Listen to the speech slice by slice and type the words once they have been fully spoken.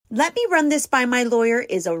Let me run this by my lawyer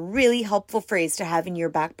is a really helpful phrase to have in your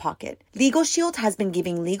back pocket. Legal Shield has been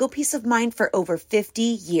giving legal peace of mind for over 50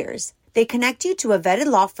 years. They connect you to a vetted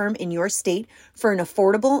law firm in your state for an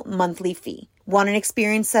affordable monthly fee. Want an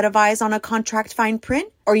experienced set of eyes on a contract fine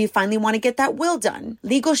print? Or you finally want to get that will done?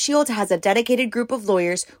 Legal Shield has a dedicated group of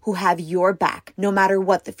lawyers who have your back, no matter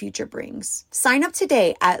what the future brings. Sign up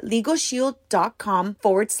today at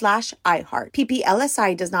LegalShield.com/iHeart.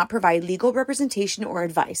 PPLSI does not provide legal representation or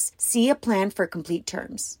advice. See a plan for complete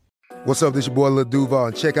terms. What's up, this your boy Lil Duval,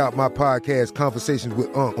 and check out my podcast, Conversations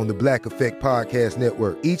with Unc, on the Black Effect Podcast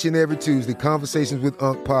Network. Each and every Tuesday, Conversations with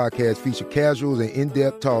Unc podcast feature casuals and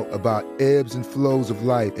in-depth talk about ebbs and flows of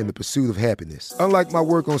life and the pursuit of happiness. Unlike my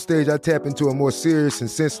work on stage, I tap into a more serious and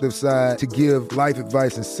sensitive side to give life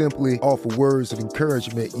advice and simply offer words of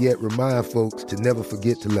encouragement, yet remind folks to never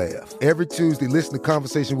forget to laugh. Every Tuesday, listen to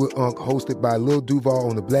Conversations with Unc, hosted by Lil Duval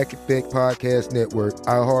on the Black Effect Podcast Network,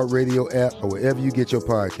 iHeartRadio app, or wherever you get your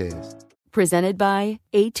podcasts. Presented by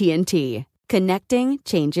AT&T. Connecting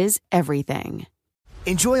changes everything.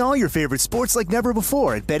 Enjoy all your favorite sports like never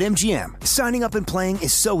before at BetMGM. Signing up and playing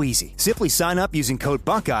is so easy. Simply sign up using code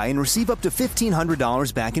Buckeye and receive up to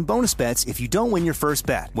 $1,500 back in bonus bets if you don't win your first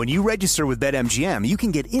bet. When you register with BetMGM, you can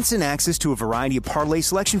get instant access to a variety of parlay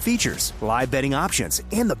selection features, live betting options,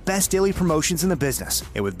 and the best daily promotions in the business.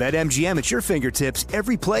 And with BetMGM at your fingertips,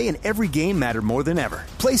 every play and every game matter more than ever.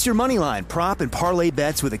 Place your moneyline, prop, and parlay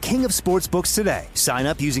bets with the king of sportsbooks today. Sign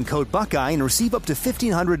up using code Buckeye and receive up to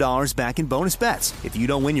 $1,500 back in bonus bets if you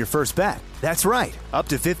don't win your first bet. That's right, up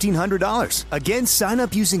to $1,500. Again, sign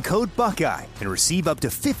up using code Buckeye and receive up to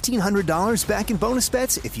 $1,500 back in bonus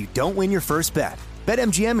bets if you don't win your first bet.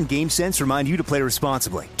 BetMGM and GameSense remind you to play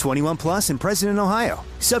responsibly. 21 plus and present in Ohio.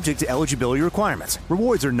 Subject to eligibility requirements.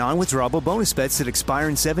 Rewards are non-withdrawable bonus bets that expire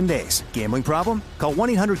in 7 days. Gambling problem? Call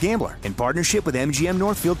 1-800-GAMBLER in partnership with MGM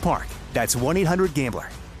Northfield Park. That's 1-800-GAMBLER.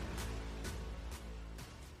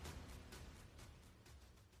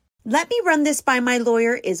 Let me run this by my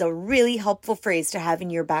lawyer is a really helpful phrase to have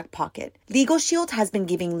in your back pocket. Legal Shield has been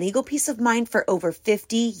giving legal peace of mind for over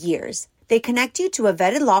 50 years. They connect you to a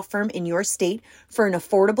vetted law firm in your state for an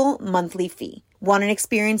affordable monthly fee. Want an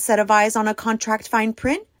experienced set of eyes on a contract fine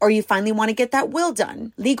print? Or you finally want to get that will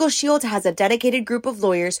done? Legal Shield has a dedicated group of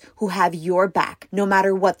lawyers who have your back, no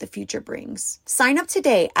matter what the future brings. Sign up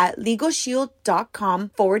today at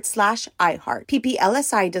LegalShield.com/iHeart.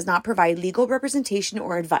 PPLSI does not provide legal representation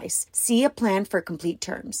or advice. See a plan for complete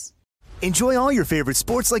terms. Enjoy all your favorite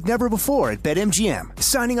sports like never before at BetMGM.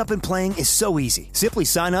 Signing up and playing is so easy. Simply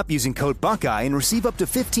sign up using code Buckeye and receive up to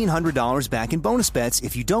 $1,500 back in bonus bets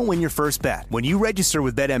if you don't win your first bet. When you register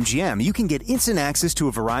with BetMGM, you can get instant access to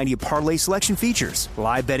a variety of parlay selection features,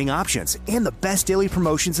 live betting options, and the best daily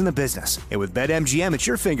promotions in the business. And with BetMGM at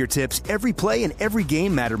your fingertips, every play and every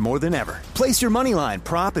game matter more than ever. Place your moneyline,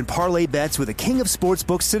 prop, and parlay bets with the king of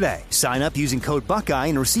sportsbooks today. Sign up using code Buckeye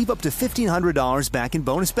and receive up to $1,500 back in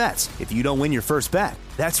bonus bets if you don't win your first bet.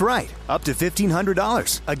 That's right, up to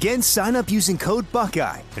 $1,500. Again, sign up using code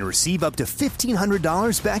Buckeye and receive up to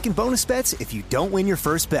 $1,500 back in bonus bets if you don't win your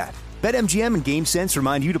first bet. BetMGM and GameSense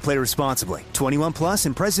remind you to play responsibly. 21 plus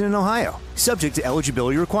and present in Ohio. Subject to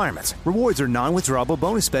eligibility requirements. Rewards are non-withdrawable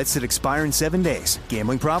bonus bets that expire in 7 days.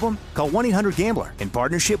 Gambling problem? Call 1-800-GAMBLER in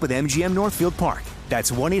partnership with MGM Northfield Park.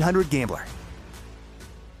 That's 1-800-GAMBLER.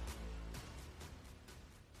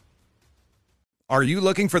 Are you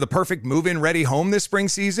looking for the perfect move-in ready home this spring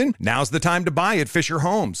season? Now's the time to buy at Fisher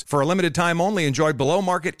Homes. For a limited time only, enjoy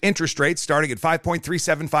below-market interest rates starting at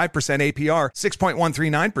 5.375% APR,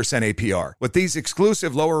 6.139% APR. With these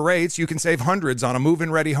exclusive lower rates, you can save hundreds on a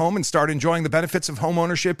move-in ready home and start enjoying the benefits of home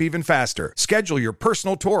ownership even faster. Schedule your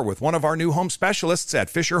personal tour with one of our new home specialists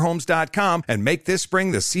at FisherHomes.com and make this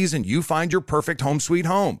spring the season you find your perfect home sweet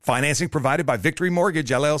home. Financing provided by Victory Mortgage,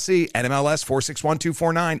 LLC, NMLS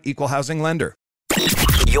 461249, Equal Housing Lender.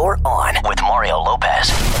 You're on with Mario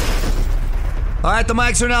Lopez. All right, the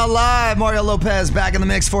mics are now live. Mario Lopez back in the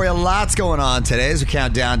mix for you. Lots going on today as we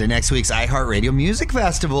count down to next week's iHeartRadio Music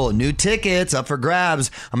Festival. New tickets up for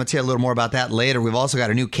grabs. I'm going to tell you a little more about that later. We've also got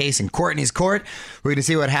a new case in Courtney's court. We're going to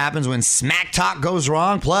see what happens when smack talk goes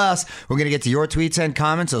wrong. Plus, we're going to get to your tweets and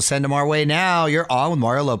comments, so send them our way now. You're on with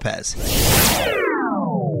Mario Lopez.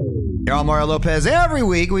 You're on Mario Lopez. Every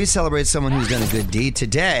week, we celebrate someone who's done a good deed.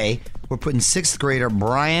 Today, we're putting 6th grader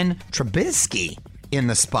Brian Trubisky in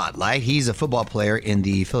the spotlight. He's a football player in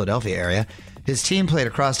the Philadelphia area. His team played a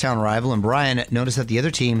crosstown rival, and Brian noticed that the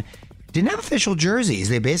other team didn't have official jerseys.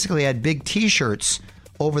 They basically had big T-shirts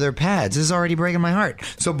over their pads. This is already breaking my heart.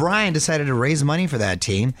 So Brian decided to raise money for that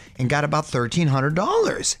team and got about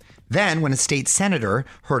 $1,300. Then, when a state senator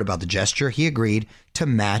heard about the gesture, he agreed to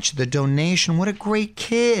match the donation. What a great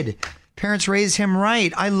kid. Parents raised him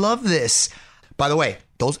right. I love this. By the way,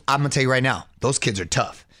 I'm going to tell you right now, those kids are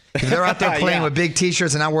tough. If they're out there playing with big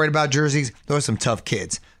T-shirts and not worried about jerseys, those are some tough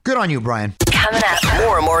kids. Good on you, Brian. Coming up,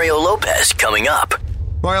 more Mario Lopez coming up.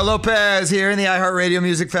 Mario Lopez here in the iHeartRadio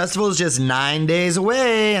Music Festival is just 9 days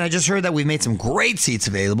away, and I just heard that we've made some great seats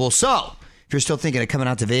available. So, if you're still thinking of coming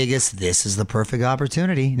out to Vegas, this is the perfect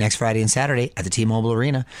opportunity. Next Friday and Saturday at the T-Mobile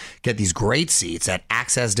Arena. Get these great seats at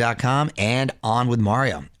access.com and On With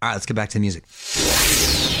Mario. All right, let's get back to the music.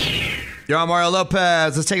 You're on Mario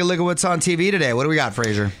Lopez. Let's take a look at what's on TV today. What do we got,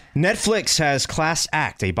 Fraser? Netflix has Class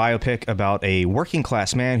Act, a biopic about a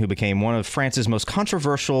working-class man who became one of France's most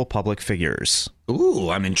controversial public figures. Ooh,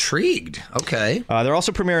 I'm intrigued. Okay. They're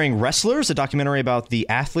also premiering Wrestlers, a documentary about the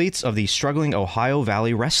athletes of the struggling Ohio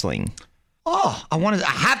Valley Wrestling. Oh, I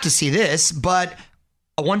have to see this, but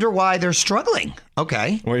I wonder why they're struggling.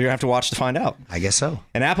 Okay. Well, you have to watch to find out. I guess so.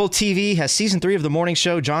 And Apple TV has season 3 of the morning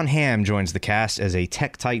show. John Hamm joins the cast as a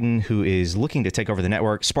tech titan who is looking to take over the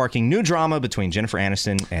network, sparking new drama between Jennifer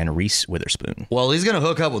Aniston and Reese Witherspoon. Well, he's going to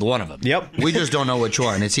hook up with one of them. Yep. We just don't know which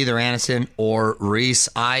one. It's either Aniston or Reese.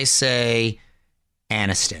 I say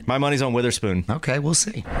Aniston. My money's on Witherspoon. Okay, we'll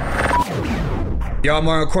see. Y'all,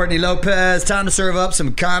 Mario Courtney Lopez. Time to serve up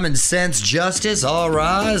some common sense justice. All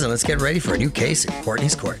rise, and let's get ready for a new case in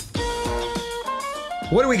Courtney's Court.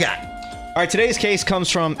 What do we got? All right, today's case comes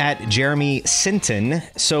from at Jeremy Sinton.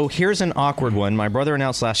 So here's an awkward one. My brother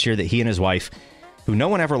announced last year that he and his wife, who no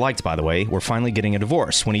one ever liked, by the way, were finally getting a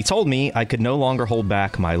divorce. When he told me I could no longer hold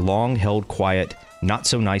back my long-held quiet,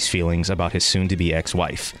 not-so-nice feelings about his soon-to-be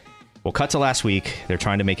ex-wife. Well, cut to last week. They're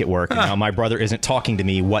trying to make it work. And now my brother isn't talking to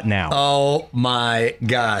me. What now? Oh, my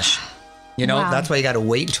gosh. You know, That's why you got to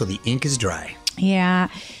wait until the ink is dry. Yeah.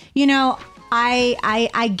 You know,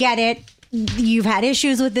 I get it. You've had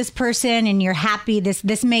issues with this person and you're happy.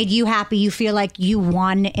 This made you happy. You feel like you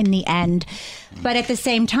won in the end. But at the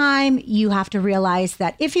same time, you have to realize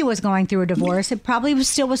that if he was going through a divorce, it probably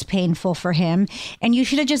still was painful for him. And you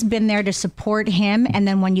should have just been there to support him. And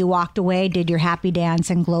then when you walked away, did your happy dance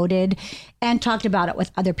and gloated and talked about it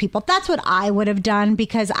with other people. That's what I would have done,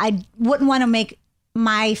 because I wouldn't want to make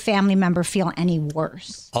my family member feel any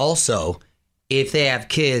worse. Also, if they have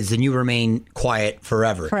kids, then you remain quiet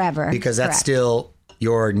forever. Forever. Because that's still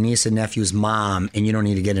your niece and nephew's mom, and you don't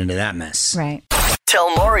need to get into that mess. Right.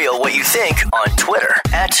 Tell Mario what you think on Twitter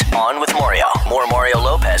at OnWithMario. More Mario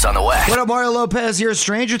Lopez on the way. What up, Mario Lopez here.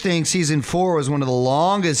 Stranger Things Season 4 was one of the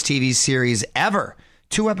longest TV series ever.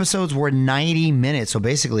 2 episodes were 90 minutes, so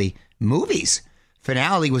basically movies.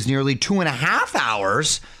 Finale was nearly 2.5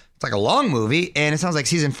 hours. It's like a long movie, and it sounds like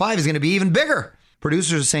Season 5 is going to be even bigger.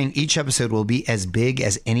 Producers are saying each episode will be as big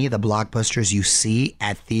as any of the blockbusters you see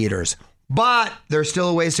at theaters. But there's still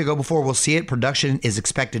a ways to go before we'll see it. Production is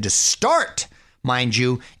expected to start, mind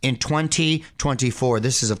you, in 2024.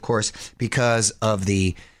 This is, of course, because of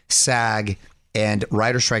the SAG and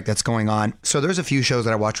writer strike that's going on. So there's a few shows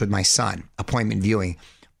that I watch with my son, appointment viewing.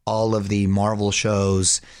 All of the Marvel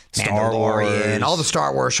shows, Star Mandalorian, Wars. all the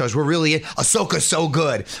Star Wars shows. We're really in. Ahsoka's so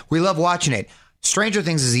good. We love watching it. Stranger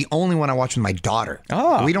Things is the only one I watch with my daughter.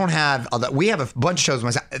 Oh. We don't have, we have a bunch of shows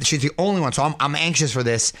with myself. She's the only one, so I'm anxious for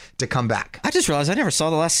this to come back. I just realized I never saw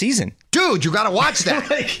the last season. Dude, you got to watch that.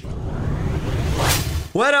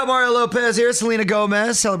 What up, Mario Lopez here. Selena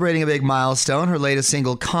Gomez celebrating a big milestone. Her latest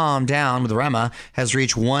single, Calm Down with Rema, has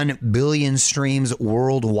reached 1 billion streams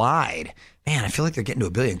worldwide. Man, I feel like they're getting to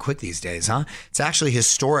 1 billion quick these days, huh? It's actually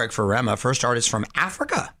historic for Rema, first artist from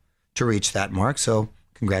Africa to reach that mark, so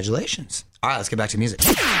congratulations. All right, let's get back to music.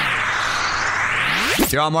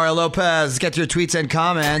 You're on Mario Lopez. Let's get to your tweets and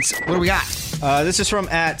comments. What do we got? This is from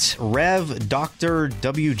at Rev Dr.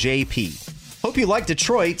 WJP. Hope you like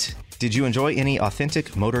Detroit. Did you enjoy any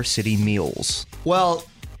authentic Motor City meals? Well,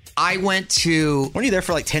 I went to. Weren't you there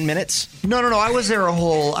for like 10 minutes? No. I was there a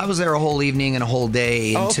whole evening and a whole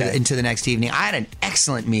day into the next evening. I had an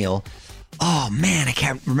excellent meal. Oh man, I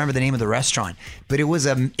can't remember the name of the restaurant, but it was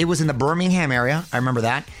in the Birmingham area. I remember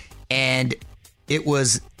that, and it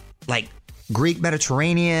was like Greek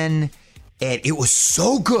Mediterranean, and it was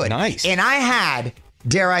so good. Nice. And I had,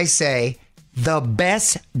 dare I say, the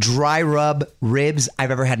best dry rub ribs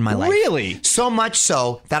I've ever had in my life. Really? So much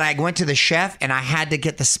so that I went to the chef and I had to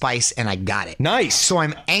get the spice and I got it. Nice. So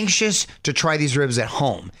I'm anxious to try these ribs at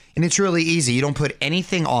home. And it's really easy. You don't put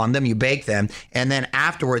anything on them. You bake them. And then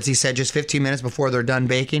afterwards, he said just 15 minutes before they're done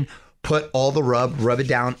baking, put all the rub it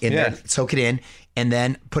down in there, soak it in, and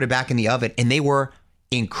then put it back in the oven. And they were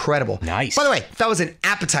incredible. Nice. By the way, that was an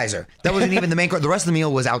appetizer. That wasn't even the main course. The rest of the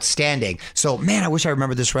meal was outstanding. So, man, I wish I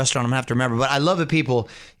remembered this restaurant. I'm going to have to remember. But I love the people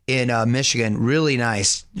in Michigan. Really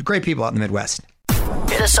nice. Great people out in the Midwest.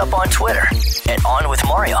 Hit us up on Twitter at On With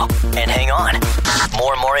Mario. And hang on,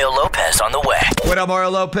 more Mario Lopez on the way. What up, Mario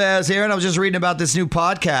Lopez here? And I was just reading about this new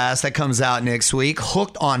podcast that comes out next week,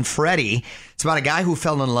 Hooked on Freddy. It's about a guy who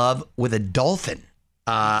fell in love with a dolphin.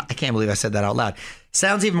 I can't believe I said that out loud.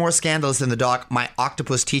 Sounds even more scandalous than the doc My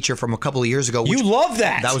Octopus Teacher from a couple of years ago. You love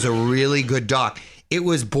that. That was a really good doc. It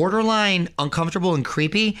was borderline uncomfortable and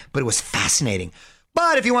creepy, but it was fascinating.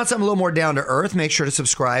 But if you want something a little more down to earth, make sure to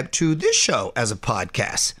subscribe to this show as a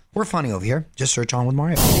podcast. We're funny over here. Just search On With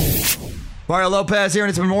Mario. Mario Lopez here, and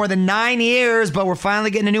it's been more than 9 years, but we're finally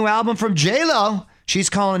getting a new album from J-Lo. She's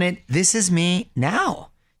calling it This Is Me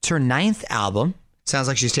Now. It's her 9th album. Sounds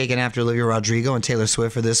like she's taken after Olivia Rodrigo and Taylor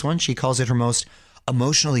Swift for this one. She calls it her most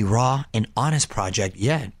emotionally raw and honest project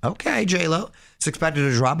yet. Okay, J-Lo. It's expected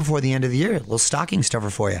to drop before the end of the year. A little stocking stuffer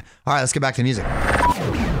for you. All right, let's get back to music.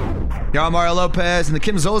 Y'all, Mario Lopez and the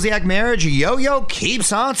Kim Zolciak marriage yo-yo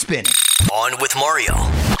keeps on spinning. On With Mario,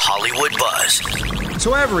 Hollywood Buzz.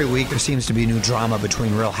 So every week there seems to be new drama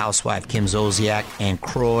between Real Housewife Kim Zolciak and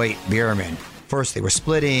Kroy Biermann. First they were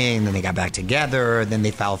splitting, then they got back together, then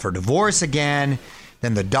they filed for divorce again,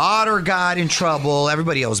 then the daughter got in trouble,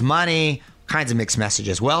 everybody owes money, kinds of mixed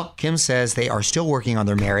messages. Well, Kim says they are still working on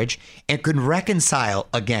their marriage and could reconcile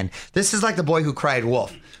again. This is like the boy who cried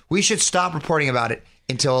wolf. We should stop reporting about it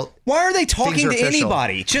until Why are they talking to official.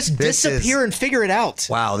 anybody? Just disappear and figure it out.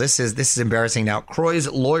 Wow, this is embarrassing. Now, Kroy's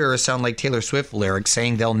lawyers sound like Taylor Swift lyrics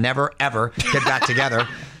saying they'll never, ever get back together.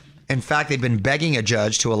 In fact, they've been begging a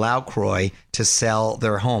judge to allow Kroy to sell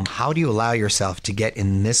their home. How do you allow yourself to get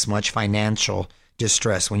in this much financial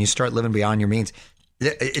distress when you start living beyond your means?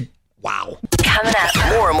 Wow. Coming up,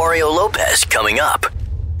 more Mario Lopez coming up.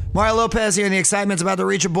 Mario Lopez here, and the excitement's about to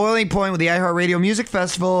reach a boiling point with the iHeartRadio Music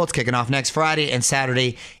Festival. It's kicking off next Friday and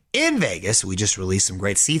Saturday in Vegas. We just released some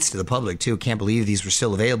great seats to the public, too. Can't believe these were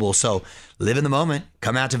still available. So live in the moment.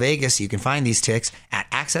 Come out to Vegas. You can find these tickets at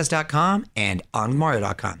access.com and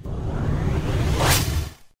onmario.com.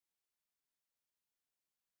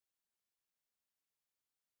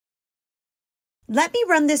 Let me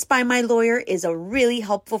run this by my lawyer is a really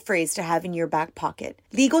helpful phrase to have in your back pocket.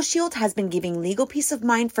 Legal Shield has been giving legal peace of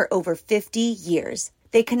mind for over 50 years.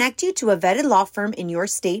 They connect you to a vetted law firm in your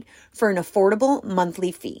state for an affordable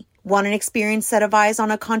monthly fee. Want an experienced set of eyes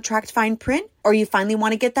on a contract fine print? Or you finally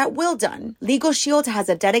want to get that will done? Legal Shield has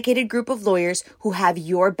a dedicated group of lawyers who have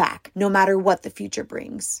your back, no matter what the future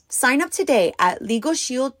brings. Sign up today at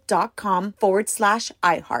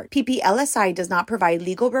LegalShield.com/iHeart. PPLSI does not provide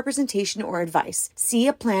legal representation or advice. See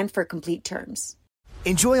a plan for complete terms.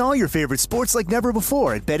 Enjoy all your favorite sports like never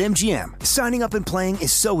before at BetMGM. Signing up and playing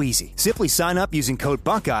is so easy. Simply sign up using code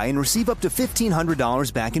Buckeye and receive up to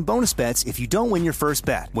 $1,500 back in bonus bets if you don't win your first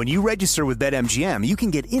bet. When you register with BetMGM, you can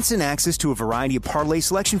get instant access to a variety of parlay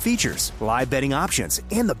selection features, live betting options,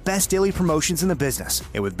 and the best daily promotions in the business.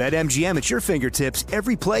 And with BetMGM at your fingertips,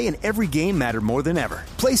 every play and every game matter more than ever.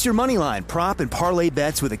 Place your moneyline, prop, and parlay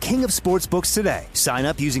bets with the king of sportsbooks today. Sign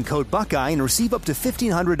up using code Buckeye and receive up to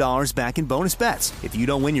 $1,500 back in bonus bets if you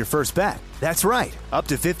don't win your first bet. That's right, up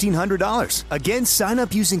to $1,500. Again, sign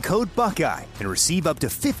up using code Buckeye and receive up to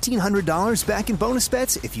 $1,500 back in bonus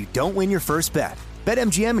bets if you don't win your first bet.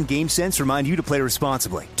 BetMGM and GameSense remind you to play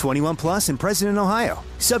responsibly. 21 plus and present in Ohio.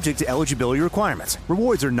 Subject to eligibility requirements.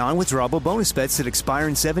 Rewards are non-withdrawable bonus bets that expire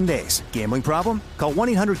in 7 days. Gambling problem? Call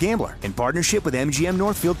 1-800-GAMBLER in partnership with MGM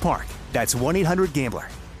Northfield Park. That's 1-800-GAMBLER.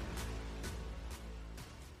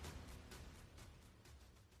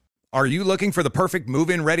 Are you looking for the perfect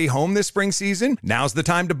move-in ready home this spring season? Now's the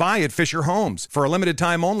time to buy at Fisher Homes. For a limited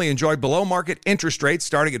time only, enjoy below-market interest rates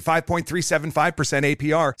starting at 5.375%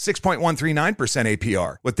 APR, 6.139%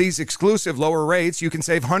 APR. With these exclusive lower rates, you can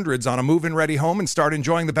save hundreds on a move-in ready home and start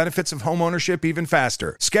enjoying the benefits of home ownership even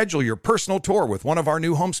faster. Schedule your personal tour with one of our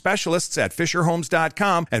new home specialists at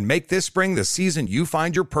FisherHomes.com and make this spring the season you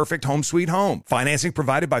find your perfect home sweet home. Financing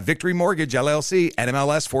provided by Victory Mortgage, LLC,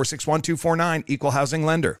 NMLS 461249, Equal Housing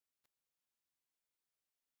Lender.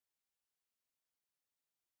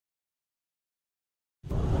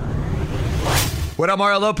 What up,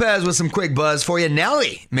 Mario Lopez with some quick buzz for you.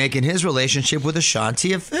 Nelly making his relationship with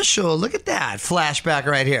Ashanti official. Look at that flashback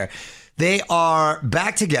right here. They are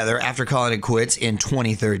back together after calling it quits in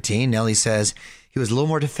 2013. Nelly says he was a little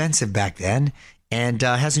more defensive back then and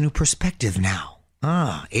has a new perspective now.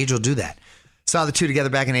 Age will do that. Saw the two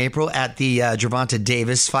together back in April at the Gervonta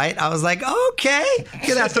Davis fight. I was like, okay,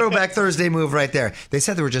 get that throwback Thursday move right there. They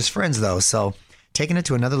said they were just friends, though, so taking it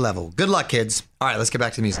to another level. Good luck, kids. All right, let's get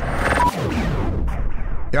back to the music.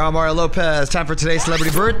 Yo, I'm Mario Lopez. Time for today's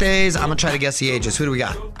celebrity birthdays. I'm going to try to guess the ages. Who do we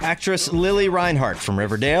got? Actress Lily Reinhart from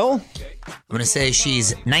Riverdale. I'm going to say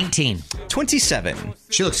she's 19. 27.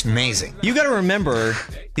 She looks amazing. You got to remember,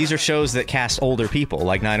 these are shows that cast older people,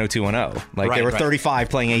 like 90210. Like they were 35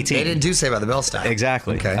 playing 18. They didn't do Saved by the Bell style.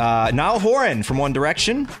 Exactly. Okay. Niall Horan from One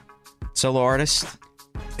Direction. Solo artist.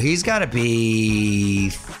 He's got to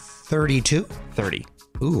be 32? 30.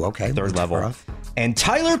 Ooh, okay. Third level. And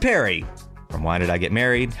Tyler Perry from Why Did I Get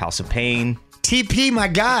Married? House of Pain. TP, my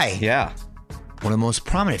guy. Yeah. One of the most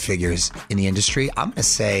prominent figures in the industry. I'm going to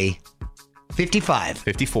say 55.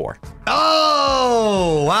 54.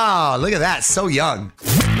 Oh, wow. Look at that. So young.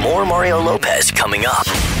 More Mario Lopez coming up.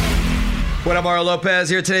 What up, Mario Lopez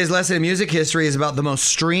here. Today's lesson in music history is about the most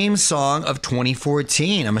streamed song of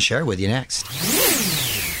 2014. I'm going to share it with you next.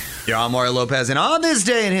 You're on Mario Lopez, and on this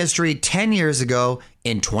day in history, 10 years ago,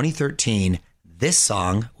 in 2013, this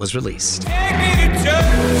song was released. Take me to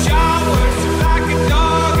church, I worship like a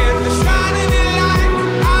dog at the shining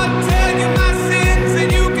light. I'll tell you my sins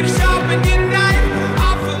and you can sharpen your knife.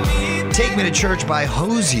 Offer me. Take Me to Church by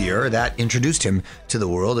Hozier, that introduced him to the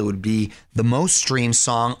world. It would be the most streamed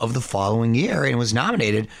song of the following year and was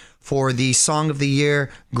nominated for the Song of the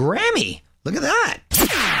Year Grammy. Look at that.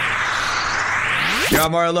 Yo,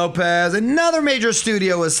 Mario Lopez. Another major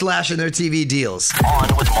studio is slashing their TV deals. On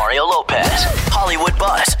with Mario Lopez, Hollywood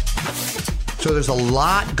Buzz. So there's a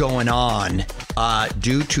lot going on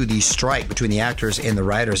due to the strike between the actors and the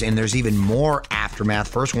writers, and there's even more aftermath.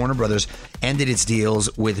 First, Warner Brothers ended its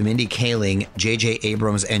deals with Mindy Kaling, J.J.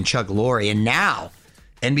 Abrams, and Chuck Lorre, and now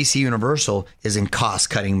NBC Universal is in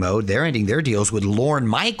cost-cutting mode. They're ending their deals with Lorne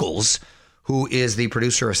Michaels, who is the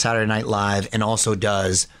producer of Saturday Night Live and also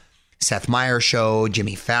does Seth Meyers Show,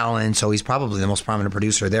 Jimmy Fallon. So he's probably the most prominent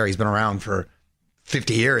producer there. He's been around for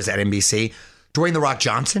 50 years at NBC. Dwayne "The Rock"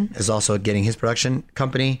 Johnson is also getting his production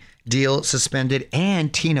company deal suspended.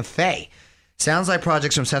 And Tina Fey. Sounds like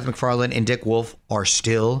projects from Seth MacFarlane and Dick Wolf are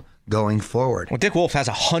still going forward. Well, Dick Wolf has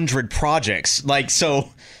 100 projects. So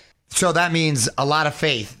that means a lot of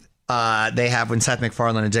faith they have in Seth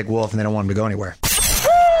MacFarlane and Dick Wolf, and they don't want him to go anywhere.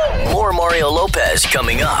 More Mario Lopez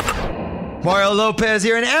coming up. Mario Lopez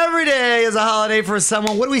here, and every day is a holiday for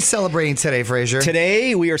someone. What are we celebrating today, Frazier?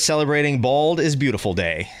 Today, we are celebrating Bald is Beautiful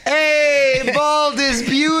Day. Hey, bald is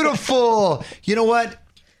beautiful. You know what?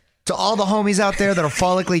 To all the homies out there that are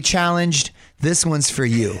follically challenged, this one's for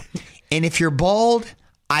you. And if you're bald,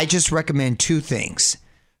 I just recommend two things.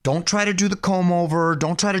 Don't try to do the comb over.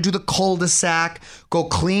 Don't try to do the cul-de-sac. Go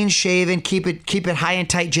clean shaven. Keep it high and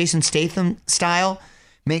tight, Jason Statham style.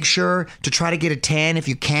 Make sure to try to get a tan if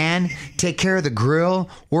you can. Take care of the grill.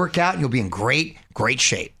 Work out, and you'll be in great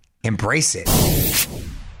shape. Embrace it.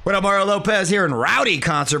 What up, Mario Lopez here, and rowdy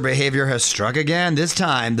concert behavior has struck again. This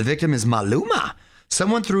time, the victim is Maluma.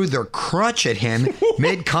 Someone threw their crutch at him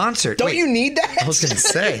mid-concert. Don't you need that? I was going to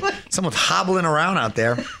say, someone's hobbling around out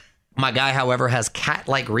there. My guy, however, has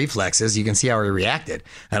cat-like reflexes. You can see how he reacted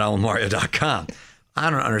at allmario.com. I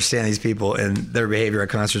don't understand these people and their behavior at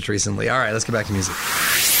concerts recently. All right, let's get back to music.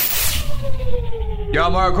 Yo,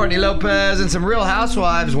 Mario, Courtney Lopez, and some Real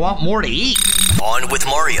Housewives want more to eat. On with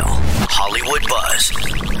Mario, Hollywood Buzz.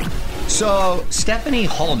 So, Stephanie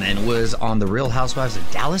Hallman was on The Real Housewives of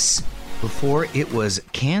Dallas before it was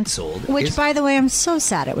canceled. Which, by the way, I'm so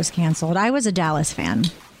sad it was canceled. I was a Dallas fan.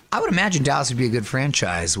 I would imagine Dallas would be a good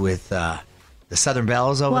franchise with the Southern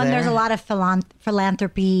Belles over there. Well, and there's a lot of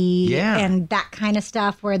philanthropy and that kind of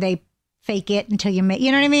stuff where they fake it until you make,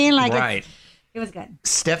 you know what I mean? Like, right. It was good.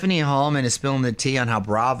 Stephanie Hallman is spilling the tea on how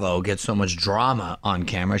Bravo gets so much drama on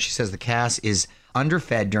camera. She says the cast is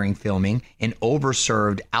underfed during filming and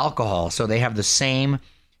overserved alcohol. So they have the same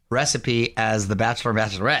recipe as The Bachelor and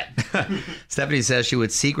Bachelorette. Stephanie says she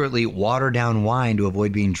would secretly water down wine to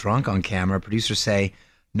avoid being drunk on camera. Producers say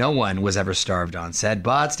no one was ever starved on set,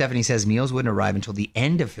 but Stephanie says meals wouldn't arrive until the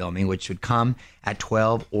end of filming, which would come at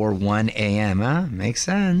 12 or 1 a.m. Makes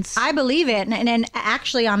sense. I believe it. And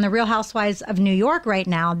actually on The Real Housewives of New York right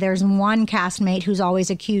now, there's one castmate who's always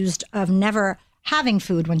accused of never having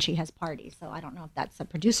food when she has parties. So I don't know if that's the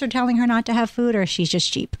producer telling her not to have food or she's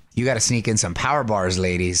just cheap. You got to sneak in some power bars,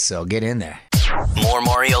 ladies, so get in there. More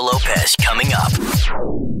Mario Lopez coming up.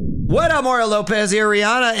 What up, Mario Lopez here?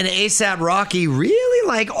 Rihanna and A$AP Rocky really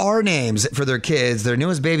like our names for their kids. Their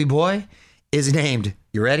newest baby boy is named,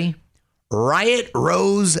 you ready? Riot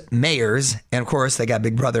Rose Mayers. And of course, they got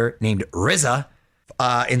big brother named RZA,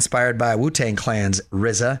 inspired by Wu-Tang Clan's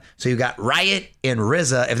RZA. So you got Riot and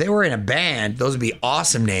RZA. If they were in a band, those would be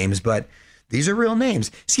awesome names, but these are real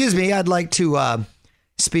names. Excuse me, I'd like to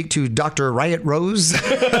speak to Dr. Riot Rose,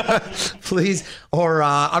 please? Or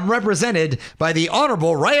I'm represented by the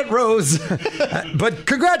Honorable Riot Rose. But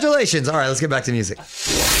congratulations. All right, let's get back to music.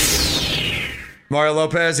 Mario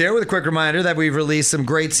Lopez here with a quick reminder that we've released some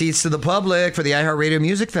great seats to the public for the iHeartRadio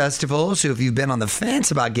Music Festival. So if you've been on the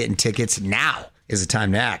fence about getting tickets, now is the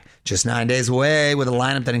time to act. Just 9 days away with a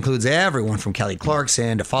lineup that includes everyone from Kelly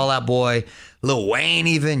Clarkson to Fall Out Boy, Lil Wayne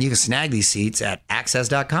even. You can snag these seats at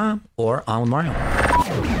access.com or on with Mario.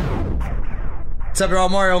 What's up, y'all?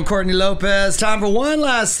 Mario and Courtney Lopez. Time for one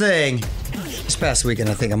last thing. This past weekend,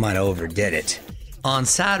 I think I might have overdid it. On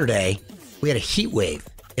Saturday, we had a heat wave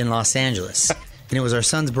in Los Angeles. And it was our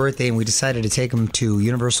son's birthday, and we decided to take him to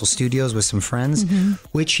Universal Studios with some friends,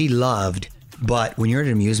 which he loved. But when you're at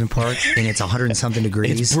an amusement park and it's 100 and something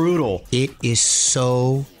degrees, it's brutal. It is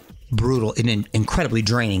so brutal and incredibly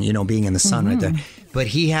draining, you know, being in the sun right there. But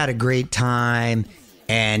he had a great time,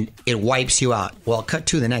 and it wipes you out. Well, cut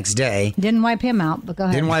to the next day. Didn't wipe him out, but go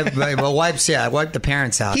ahead. Didn't wipe, well, wiped the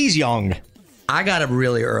parents out. He's young. I got up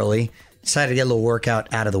really early, decided to get a little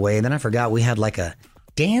workout out of the way, and then I forgot we had like a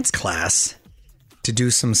dance class to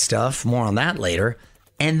do some stuff. More on that later.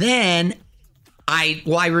 And then I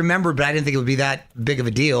remembered, but I didn't think it would be that big of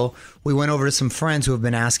a deal. We went over to some friends who have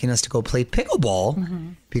been asking us to go play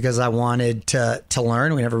pickleball because I wanted to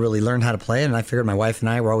learn. We never really learned how to play it, and I figured my wife and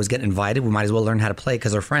I were always getting invited. We might as well learn how to play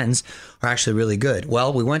because our friends are actually really good.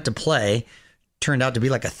 Well, we went to play. Turned out to be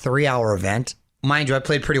like a 3-hour event. Mind you, I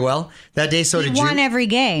played pretty well that day. So did you. Won every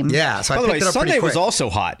game. Yeah. So By I the picked way, it up Sunday pretty quick. was also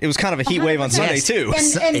hot. It was kind of a heat wave on Sunday, too.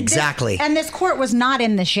 Exactly. And this court was not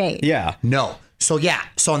in the shade. Yeah. No. So yeah.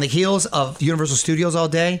 So on the heels of Universal Studios all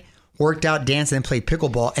day, worked out, danced, and then played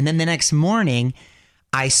pickleball. And then the next morning,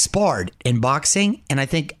 I sparred in boxing, and I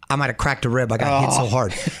think I might have cracked a rib. I got hit so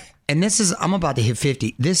hard. And I'm about to hit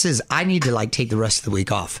 50. I need to like take the rest of the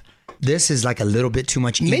week off. This is like a little bit too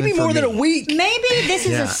much. Maybe more than a week. Maybe this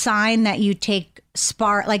is a sign that you take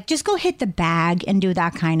like just go hit the bag and do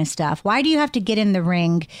that kind of stuff. Why do you have to get in the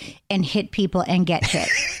ring and hit people and get hit?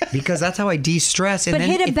 Because that's how I de-stress. But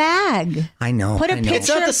hit a bag. I know. Put a picture. It's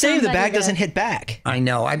not the same. The bag somebody doesn't hit back. I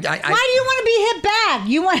know. Why do you want to be hit back?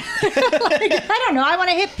 You want? I don't know. I want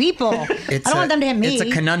to hit people. I don't want them to hit me. It's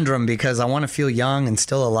a conundrum because I want to feel young and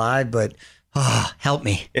still alive, but help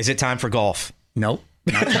me. Is it time for golf? Nope.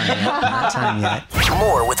 Not time yet. Not time yet.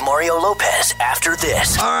 More with Mario Lopez after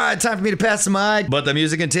this. All right, time for me to pass the mic. But the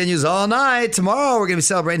music continues all night. Tomorrow, we're going to be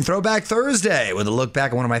celebrating Throwback Thursday with a look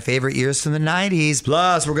back at one of my favorite years from the 90s.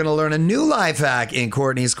 Plus, we're going to learn a new life hack in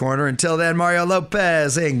Courtney's Corner. Until then, Mario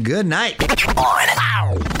Lopez saying good night.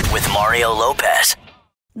 On with Mario Lopez.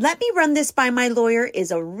 Let me run this by my lawyer is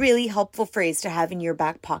a really helpful phrase to have in your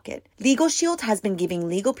back pocket. Legal Shield has been giving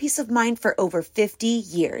legal peace of mind for over 50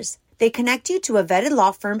 years. They connect you to a vetted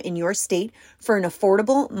law firm in your state for an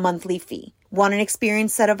affordable monthly fee. Want an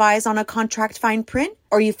experienced set of eyes on a contract fine print?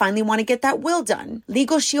 Or you finally want to get that will done?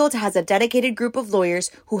 Legal Shield has a dedicated group of lawyers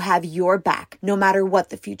who have your back, no matter what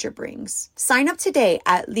the future brings. Sign up today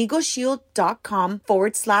at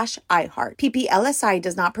LegalShield.com/iHeart. PPLSI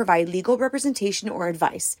does not provide legal representation or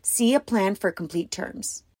advice. See a plan for complete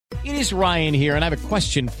terms. It is Ryan here, and I have a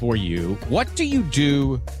question for you. What do you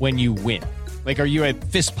do when you win? Like, are you a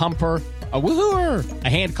fist pumper, a woohooer, a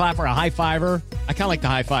hand clapper, a high fiver? I kind of like the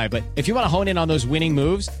high five, but if you want to hone in on those winning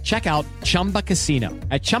moves, check out Chumba Casino.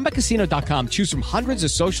 At ChumbaCasino.com, choose from hundreds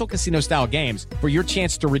of social casino-style games for your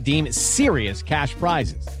chance to redeem serious cash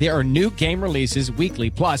prizes. There are new game releases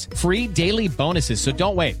weekly, plus free daily bonuses. So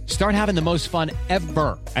don't wait. Start having the most fun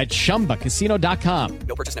ever at ChumbaCasino.com.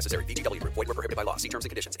 No purchase necessary. VGW. Void where prohibited by law. See terms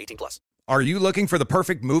and conditions. 18+. Are you looking for the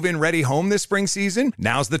perfect move-in ready home this spring season?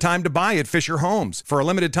 Now's the time to buy at Fisher Homes. For a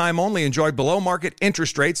limited time only, enjoy below-market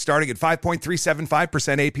interest rates starting at 5.375%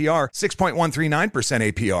 APR,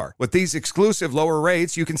 6.139% APR. With these exclusive lower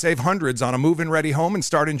rates, you can save hundreds on a move-in ready home and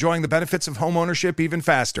start enjoying the benefits of homeownership even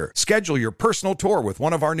faster. Schedule your personal tour with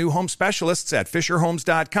one of our new home specialists at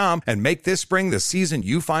FisherHomes.com and make this spring the season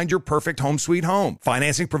you find your perfect home sweet home.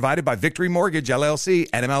 Financing provided by Victory Mortgage, LLC,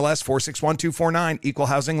 NMLS 461249, Equal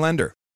Housing Lender.